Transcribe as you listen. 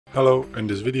Hello, in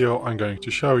this video I'm going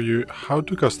to show you how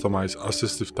to customize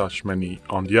AssistiveTouch menu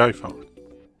on the iPhone.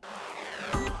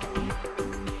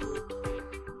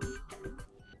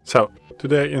 So,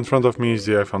 today in front of me is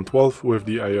the iPhone 12 with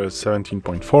the iOS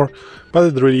 17.4,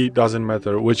 but it really doesn't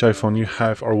matter which iPhone you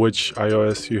have or which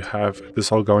iOS you have, it is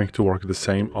all going to work the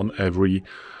same on every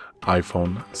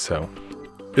iPhone, so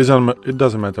it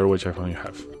doesn't matter which iPhone you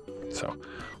have. So,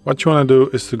 what you want to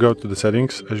do is to go to the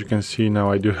settings. As you can see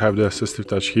now I do have the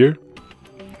AssistiveTouch here.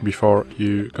 Before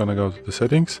you're gonna go to the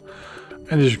settings,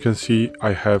 and as you can see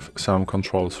I have some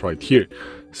controls right here.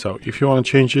 So if you want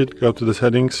to change it, go to the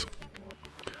settings,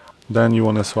 then you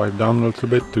want to swipe down a little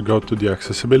bit to go to the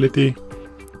accessibility,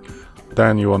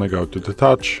 then you want to go to the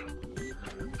touch,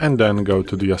 and then go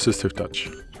to the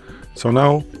AssistiveTouch. So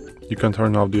now you can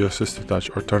turn off the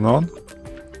AssistiveTouch or turn on.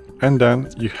 And then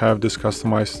you have this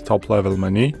customized top level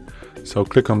menu. So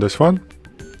click on this one.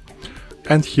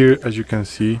 And here, as you can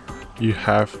see, you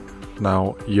have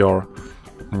now your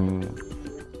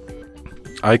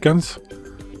icons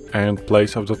and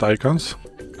place of the icons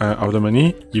of the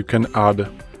menu. You can add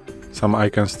some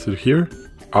icons to here,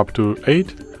 up to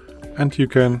 8. And you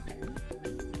can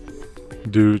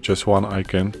do just one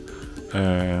icon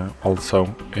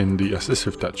also in the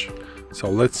AssistiveTouch.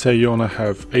 So let's say you want to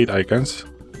have 8 icons.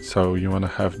 So you want to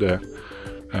have the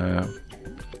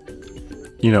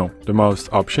the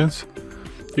most options.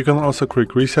 You can also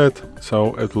click reset,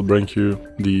 so it will bring you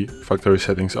the factory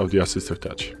settings of the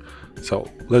AssistiveTouch. So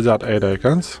let's add 8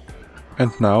 icons,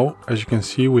 and now as you can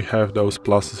see we have those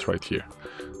pluses right here.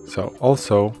 So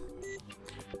also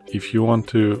if you want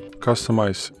to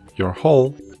customize your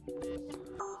whole,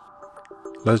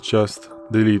 let's just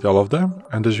delete all of them,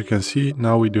 and as you can see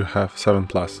now we do have 7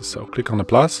 pluses. So click on the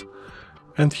plus.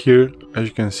 And here, as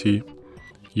you can see,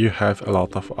 you have a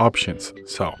lot of options.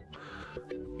 So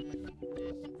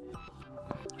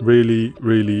really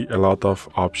a lot of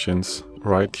options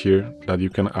right here that you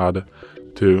can add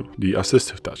to the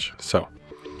AssistiveTouch. So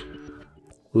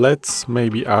let's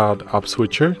maybe add app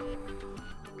switcher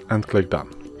and click done.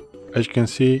 As you can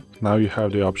see, now you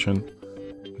have the option,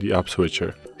 the app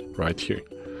switcher right here.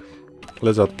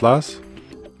 Let's add plus.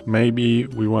 Maybe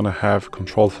we want to have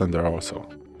control center also.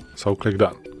 So click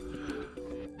done.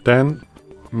 Then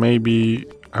maybe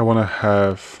I want to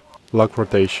have lock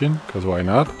rotation, because why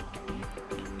not?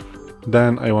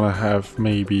 Then I want to have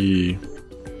maybe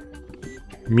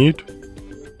mute.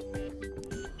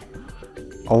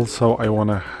 Also I want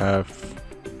to have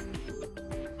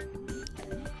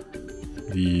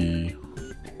the,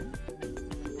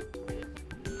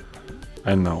 I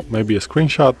don't know, maybe a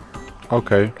screenshot.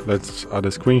 Okay, let's add a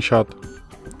screenshot.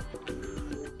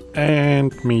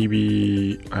 And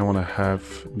maybe I want to have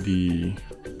the,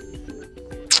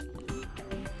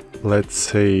 let's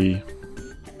say,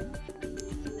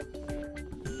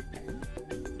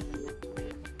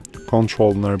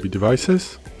 control nearby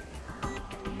devices.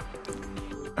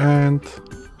 And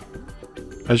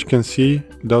as you can see,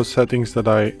 those settings that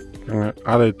I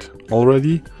added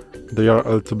already, they are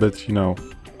a little bit,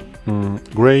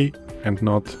 gray and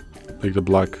not like the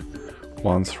black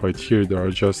ones right here. They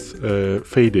are just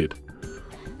faded.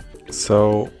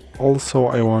 So also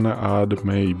I want to add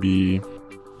maybe,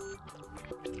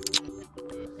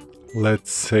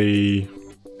 let's say,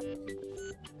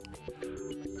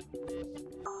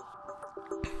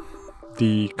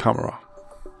 the camera.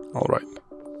 All right.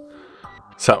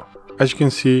 So as you can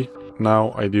see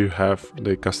now I do have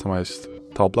the customized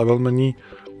top level menu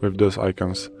with those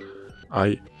icons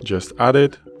I just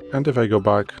added. And if I go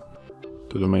back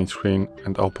to the main screen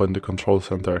and open the control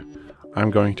center,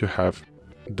 I'm going to have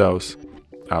those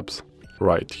apps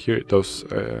right here, those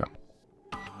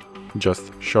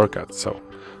just shortcuts. So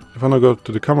if I want to go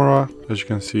to the camera, as you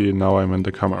can see now I'm in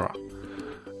the camera.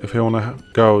 If I want to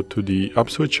go to the app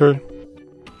switcher,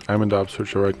 I'm in the app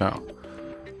switcher right now.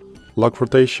 Lock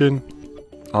rotation,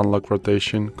 unlock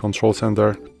rotation, control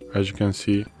center, as you can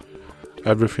see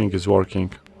everything is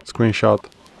working. Screenshot,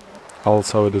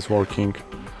 also it is working.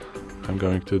 I'm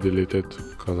going to delete it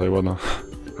because I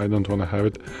don't wanna have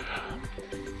it.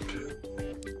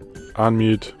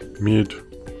 Unmute, mute.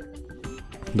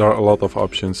 There are a lot of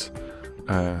options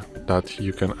that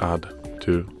you can add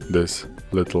to this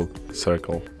little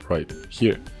circle right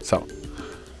here. So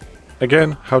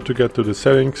again, how to get to the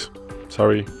settings?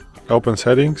 Sorry, open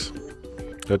settings.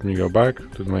 Let me go back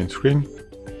to the main screen.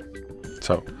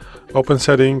 So open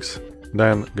settings,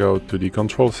 then go to the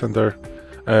control center.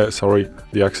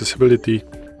 The accessibility,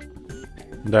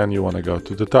 then you want to go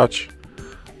to the touch,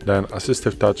 then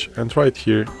AssistiveTouch, and right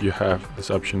here you have this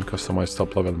option, customize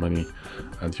top level menu,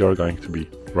 and you're going to be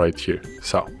right here.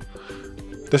 So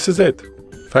this is it.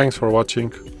 Thanks for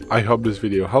watching. I hope this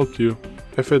video helped you.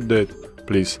 If it did,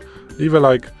 please leave a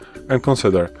like and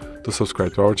consider to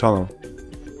subscribe to our channel.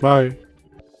 Bye!